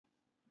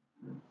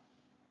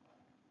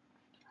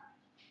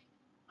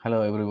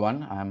Hello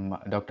everyone, I'm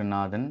Dr.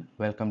 Nathan.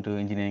 Welcome to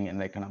Engineering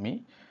and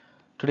Economy.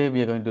 Today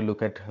we are going to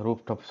look at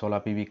rooftop solar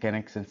PV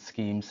connection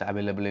schemes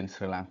available in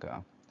Sri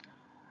Lanka.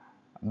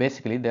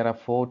 Basically, there are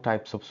four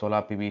types of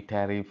solar PV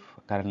tariff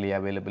currently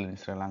available in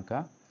Sri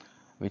Lanka,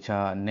 which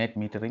are net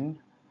metering,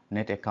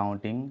 net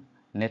accounting,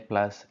 net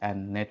plus,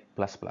 and net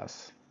plus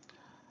plus.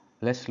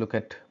 Let's look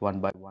at one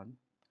by one.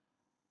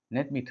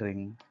 Net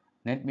metering.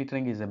 Net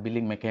metering is a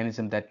billing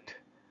mechanism that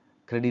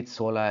credits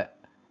solar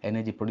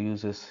energy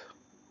producers,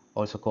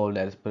 also called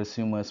as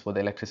prosumers, for the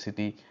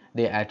electricity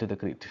they add to the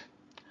grid.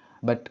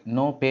 But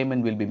no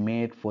payment will be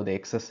made for the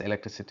excess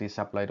electricity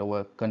supplied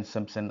over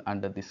consumption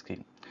under this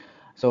scheme.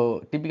 So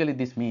typically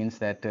this means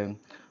that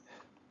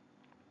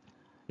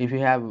if you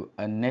have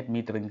a net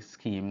metering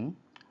scheme,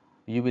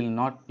 you will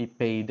not be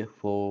paid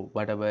for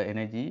whatever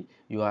energy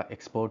you are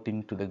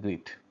exporting to the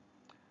grid.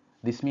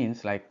 This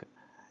means, like,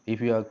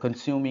 if you are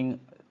consuming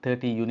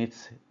 30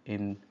 units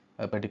in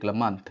a particular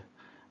month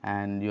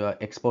and you are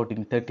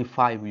exporting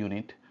 35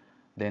 unit,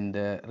 then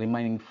the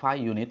remaining 5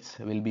 units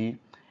will be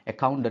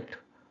accounted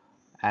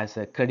as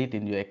a credit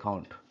in your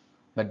account,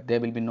 but there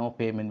will be no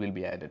payment will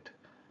be added.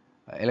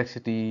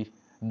 Electricity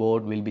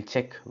board will be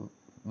check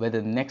whether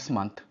next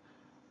month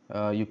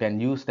you can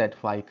use that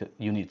 5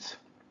 units.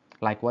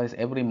 Likewise,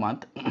 every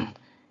month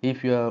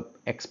if your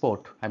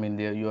export, I mean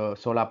your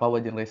solar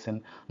power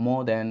generation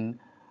more than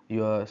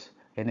your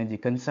energy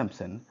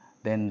consumption,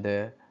 then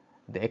the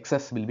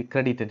excess will be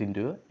credited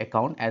into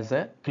account as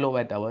a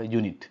kilowatt hour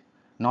unit,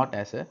 not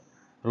as a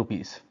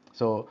rupees.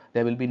 So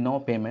there will be no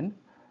payment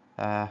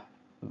uh,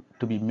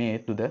 to be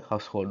made to the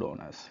household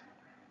owners.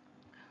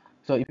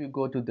 So if you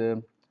go to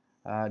the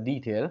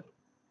detail,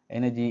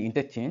 energy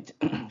interchange,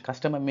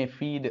 customer may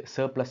feed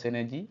surplus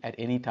energy at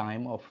any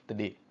time of the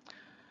day.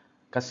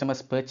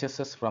 Customers'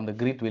 purchases from the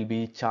grid will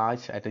be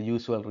charged at a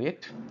usual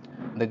rate.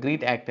 The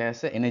grid acts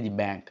as an energy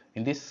bank.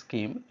 In this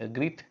scheme, a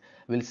grid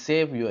will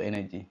save your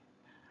energy.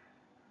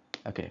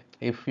 Okay,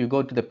 if you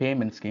go to the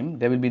payment scheme,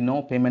 there will be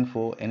no payment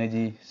for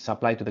energy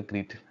supply to the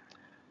grid.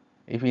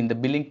 If in the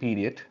billing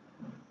period,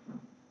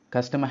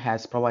 customer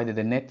has provided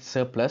a net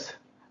surplus,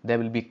 they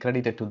will be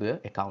credited to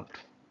the account.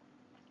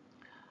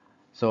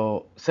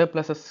 So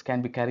surpluses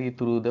can be carried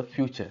through the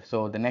future.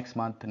 So the next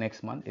month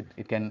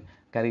it can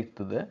carry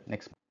to the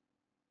next month.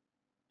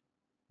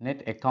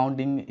 Net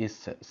accounting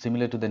is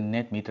similar to the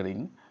net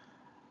metering.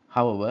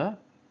 However,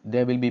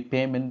 there will be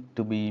payment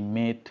to be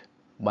made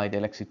by the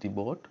electricity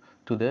board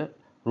to the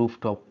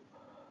rooftop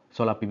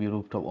solar PV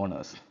rooftop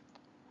owners.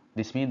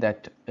 This means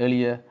that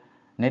earlier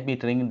net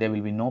metering there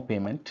will be no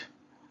payment,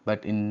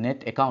 but in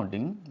net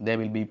accounting there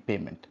will be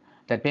payment.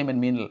 That payment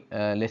means,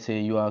 let's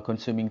say you are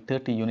consuming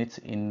 30 units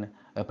in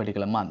a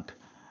particular month,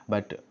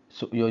 but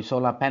so your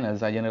solar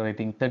panels are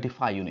generating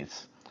 35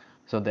 units.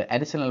 So the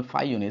additional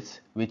 5 units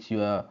which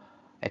you are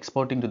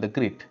exporting to the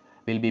grid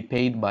will be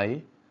paid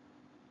by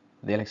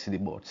the electricity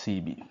board,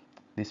 CEB.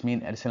 This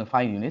means additional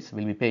 5 units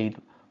will be paid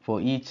for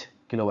each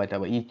kilowatt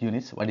hour, each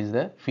units. What is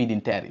the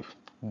feed-in tariff?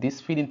 This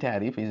feed-in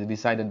tariff is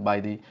decided by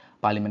the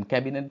Parliament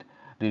Cabinet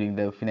during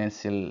the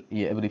financial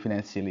year. Every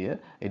financial year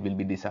it will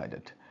be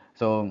decided.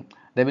 So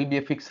there will be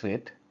a fixed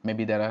rate.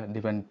 Maybe there are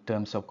different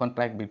terms of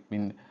contract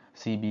between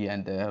CB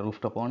and the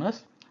rooftop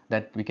owners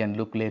that we can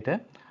look later.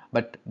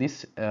 But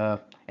this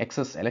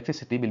excess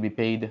electricity will be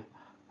paid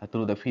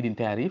through the feed-in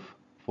tariff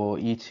for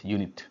each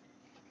unit.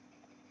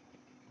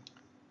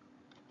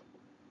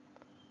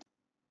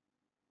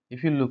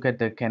 If you look at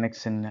the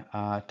connection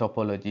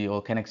topology or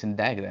connection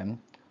diagram,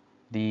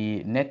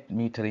 the net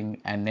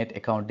metering and net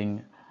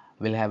accounting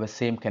will have the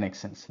same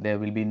connections. There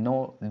will be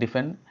no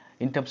different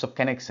in terms of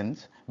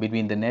connections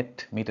between the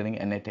net metering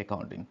and net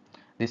accounting.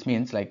 This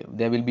means, like,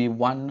 there will be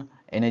one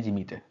energy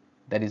meter,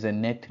 that is a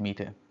net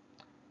meter.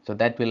 So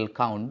that will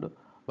count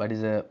what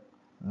is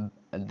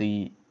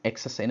the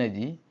excess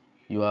energy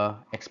you are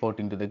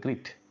exporting to the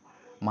grid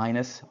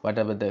minus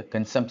whatever the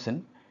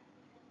consumption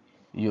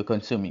you're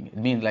consuming. It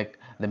means, like,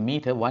 the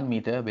meter, one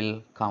meter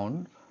will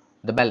count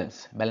the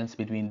balance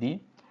between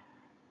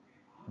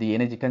the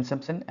energy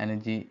consumption,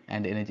 energy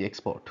and energy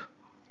export.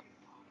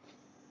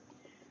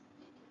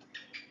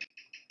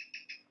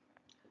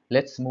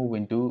 Let's move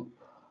into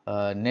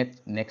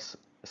next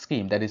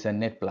scheme, that is a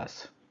net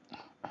plus.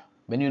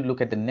 When you look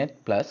at the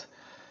net plus,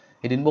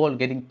 it involves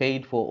getting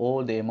paid for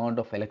all the amount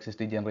of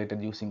electricity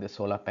generated using the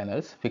solar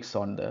panels fixed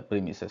on the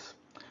premises.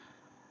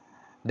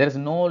 There is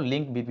no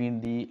link between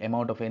the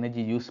amount of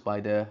energy used by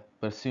the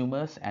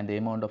prosumers and the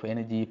amount of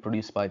energy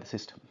produced by the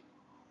system.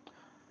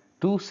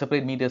 Two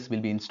separate meters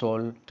will be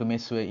installed to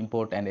measure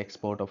import and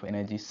export of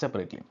energy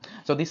separately.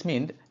 So this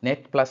means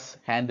net plus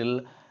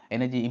handle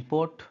energy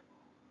import,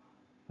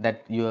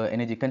 that your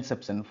energy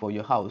consumption for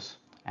your house,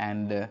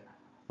 and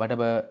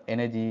whatever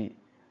energy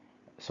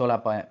solar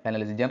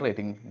panel is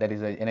generating, that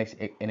is a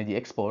energy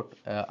export,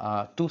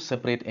 are two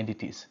separate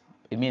entities.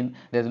 It means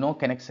there's no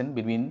connection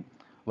between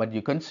what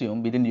you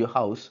consume within your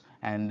house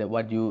and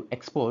what you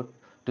export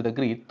to the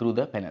grid through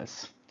the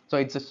panels. So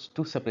it's just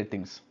two separate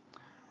things.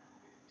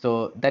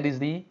 So that is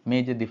the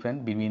major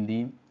difference between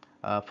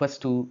the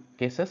first two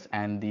cases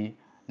and the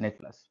net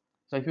plus.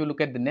 So if you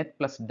look at the net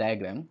plus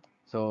diagram,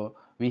 so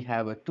we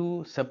have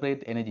two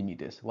separate energy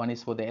meters. One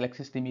is for the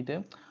electricity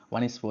meter,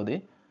 one is for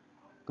the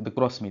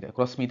cross meter.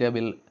 Cross meter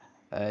will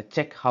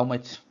check how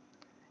much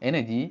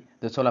energy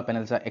the solar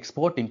panels are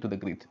exporting to the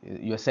grid,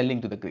 you are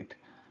selling to the grid.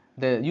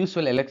 The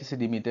usual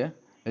electricity meter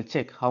will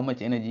check how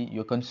much energy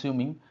you are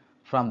consuming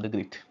from the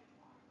grid.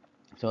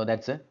 So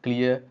that's a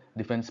clear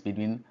difference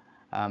between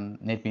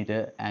net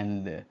meter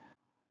and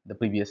the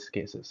previous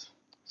cases.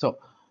 So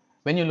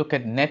when you look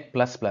at net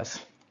plus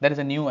plus, that is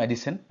a new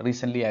addition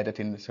recently added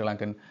in Sri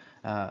Lankan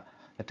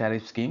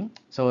tariff scheme.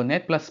 So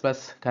net plus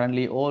plus,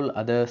 currently all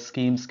other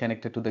schemes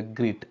connected to the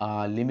grid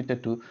are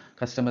limited to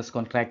customers'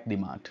 contract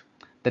demand.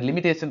 The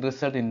limitation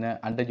result in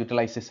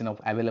underutilization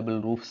of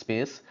available roof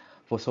space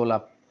for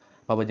solar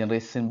power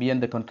generation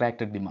beyond the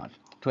contracted demand.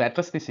 To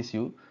address this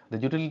issue, the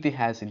utility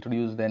has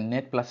introduced the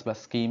Net Plus Plus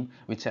scheme,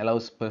 which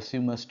allows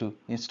consumers to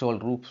install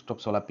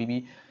rooftop solar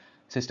PV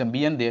system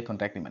beyond their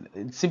contract demand.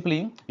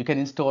 Simply, you can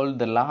install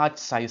the large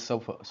size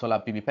of solar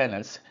PV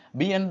panels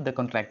beyond the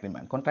contract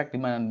demand. Contract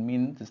demand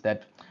means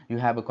that you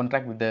have a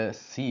contract with the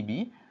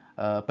CB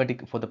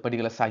for the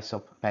particular size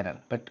of panel.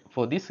 But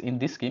for this, in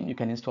this scheme, you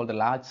can install the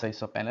large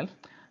size of panel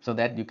so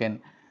that you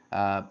can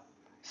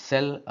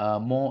sell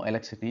more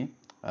electricity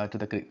to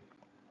the grid.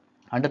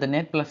 Under the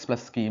Net Plus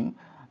Plus scheme,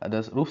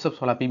 the rooftop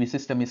solar PV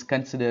system is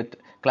considered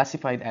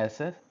classified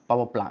as a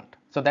power plant.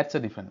 So that's the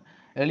difference.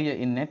 Earlier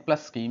in Net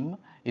Plus scheme,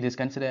 it is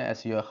considered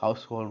as your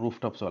household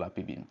rooftop solar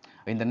PV.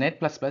 In the Net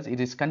Plus Plus, it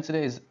is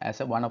considered as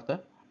one of the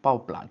power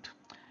plant,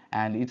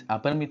 and it's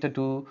permitted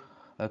to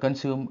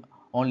consume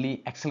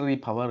only auxiliary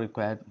power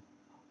required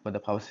for the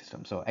power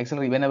system. So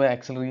auxiliary, whenever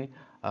auxiliary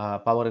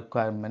power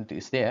requirement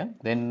is there,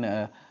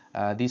 then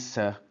this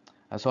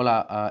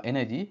solar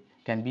energy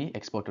can be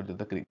exported to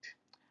the grid.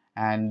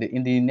 And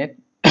in the net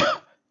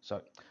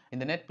sorry, in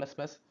the net plus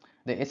plus,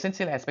 the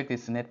essential aspect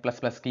is net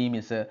plus plus scheme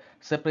is a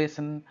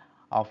separation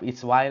of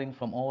its wiring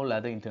from all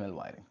other internal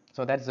wiring.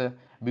 So that's the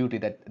beauty,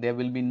 that there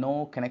will be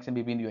no connection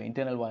between your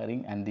internal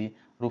wiring and the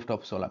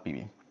rooftop solar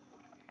PV.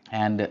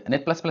 And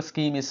net plus plus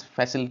scheme is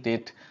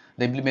facilitate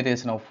the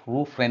implementation of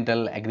roof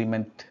rental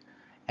agreement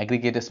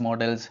aggregators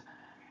models,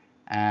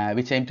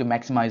 which aim to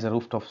maximize the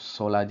rooftop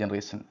solar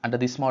generation. Under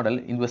this model,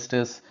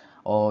 investors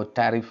or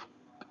tariff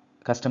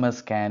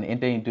customers can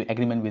enter into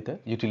agreement with the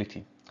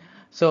utility.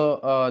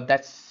 So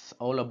that's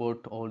all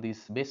about all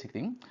these basic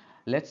thing.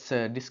 Let's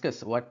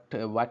discuss what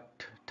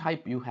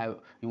type you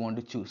want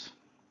to choose.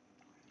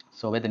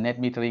 So whether net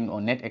metering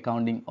or net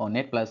accounting or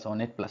net plus or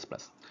net plus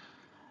plus.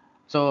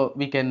 So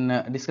we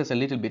can discuss a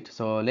little bit.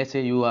 So let's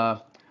say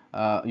your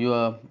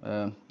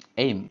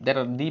aim, there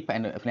are deep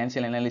and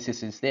financial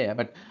analysis is there,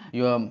 but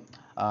your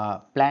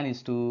plan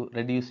is to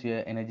reduce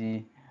your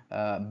energy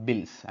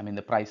bills, I mean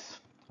the price,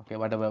 okay,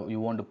 whatever you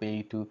want to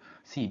pay to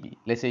CB.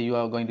 Let's say you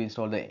are going to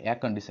install the air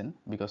condition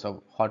because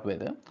of hot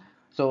weather.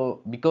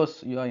 So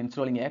because you are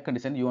installing air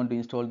condition, you want to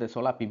install the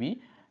solar PV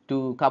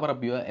to cover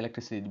up your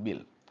electricity bill.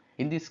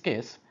 In this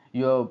case,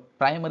 your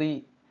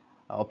primary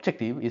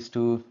objective is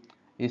to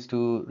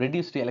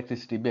reduce the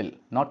electricity bill,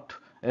 not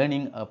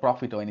earning a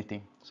profit or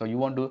anything. So you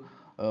want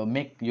to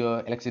make your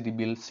electricity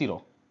bill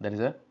zero. That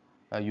is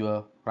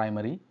your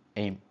primary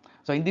aim.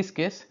 So in this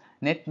case,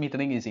 net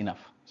metering is enough.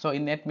 So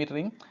in net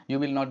metering, you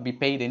will not be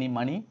paid any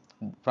money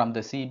from the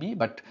CB,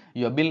 but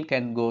your bill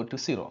can go to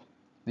zero.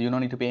 You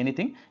don't need to pay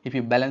anything if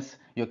you balance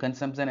your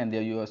consumption and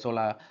your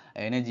solar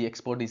energy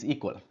export is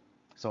equal.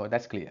 So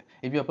that's clear.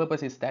 If your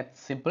purpose is that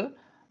simple,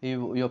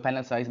 your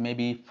panel size may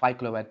be 5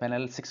 kilowatt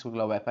panel, 6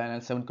 kilowatt panel,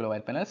 7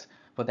 kilowatt panels.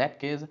 For that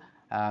case,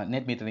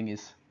 net metering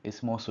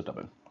is more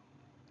suitable.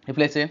 If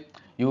let's say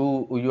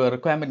your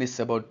requirement is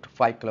about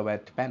 5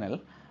 kilowatt panel,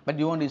 but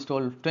you want to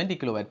install 20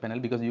 kilowatt panel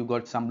because you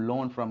got some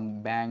loan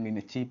from bank in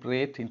a cheap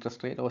rate,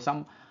 interest rate, or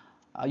some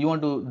you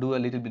want to do a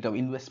little bit of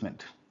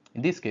investment.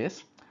 In this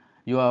case,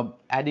 you are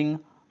adding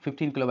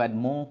 15 kilowatt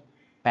more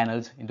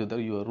panels into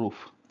your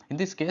roof. In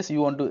this case,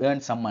 you want to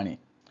earn some money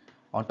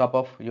on top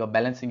of your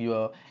balancing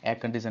your air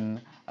condition,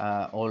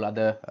 all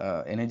other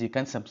energy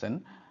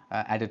consumption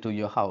added to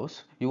your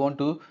house. You want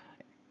to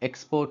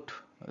export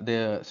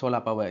the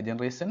solar power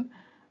generation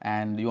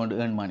and you want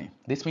to earn money.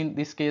 This means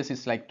this case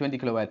is like 20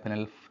 kilowatt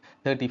panel,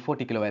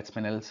 30-40 kilowatts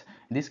panels.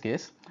 In this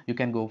case, you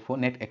can go for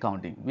net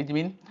accounting, which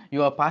means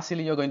you're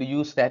going to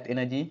use that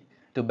energy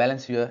to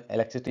balance your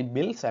electricity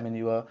bills, I mean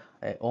your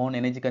own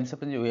energy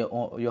consumption,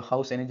 your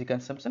house energy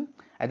consumption.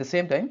 At the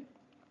same time,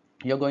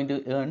 you're going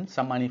to earn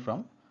some money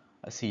from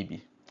CB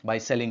by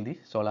selling the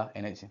solar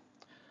energy.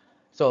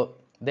 So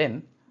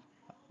then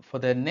for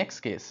the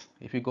next case,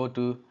 if you go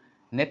to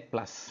net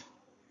plus,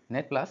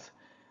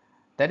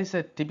 that is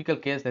a typical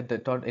case that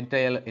the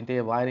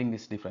entire wiring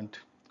is different,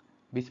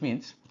 which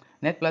means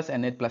net plus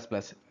and net plus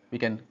plus, we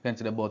can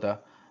consider both are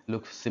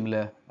look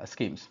similar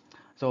schemes.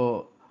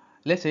 So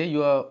let's say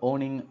you are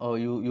owning, or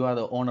you are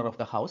the owner of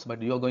the house, but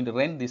you are going to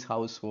rent this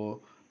house for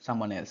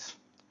someone else,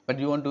 but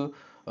you want to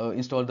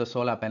install the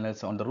solar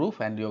panels on the roof,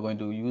 and you are going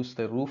to use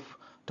the roof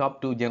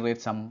top to generate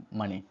some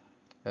money,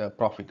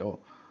 profit or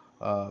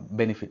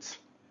benefits.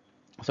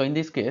 So in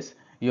this case,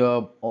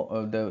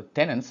 the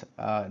tenants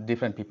are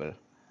different people.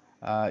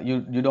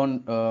 You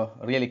don't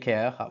really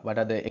care what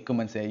are the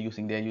equipments they're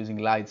using. They're using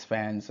lights,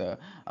 fans,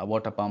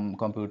 water pump,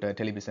 computer,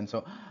 television.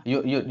 So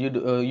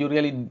you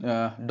really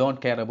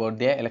don't care about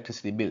their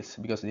electricity bills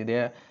because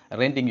they're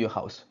renting your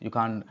house. You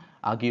can't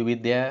argue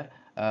with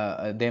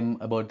them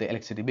about the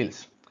electricity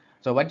bills.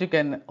 So what you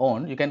can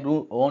own, you can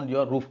own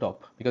your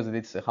rooftop because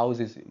this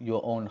house is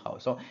your own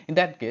house. So in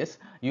that case,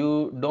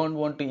 you don't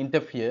want to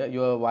interfere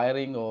your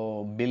wiring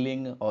or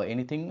billing or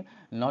anything,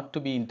 not to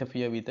be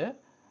interfere with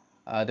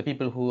the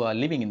people who are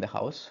living in the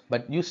house,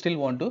 but you still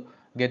want to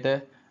get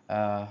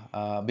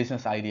a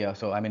business idea.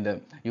 So I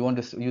mean,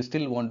 you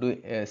still want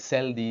to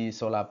sell the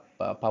solar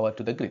power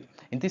to the grid.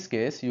 In this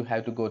case, you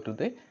have to go to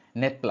the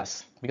net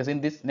plus, because in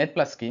this net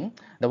plus scheme,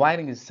 the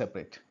wiring is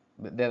separate.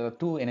 There are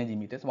two energy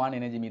meters. One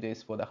energy meter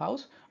is for the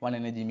house, one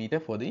energy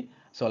meter for the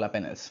solar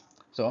panels.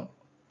 So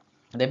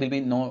there will be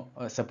no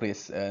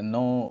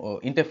no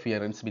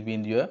interference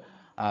between your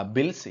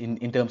bills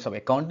in terms of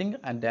accounting,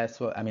 and that's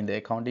what I mean, the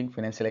accounting,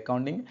 financial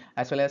accounting,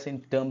 as well as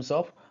in terms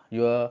of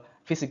your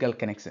physical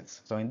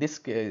connections. So in this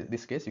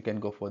case, you can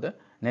go for the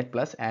net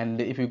plus, and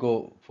if you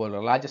go for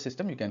a larger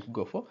system, you can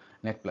go for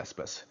net plus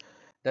plus.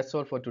 That's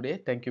all for today.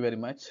 Thank you very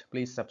much.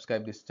 Please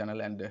subscribe this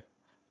channel and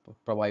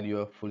provide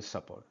your full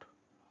support.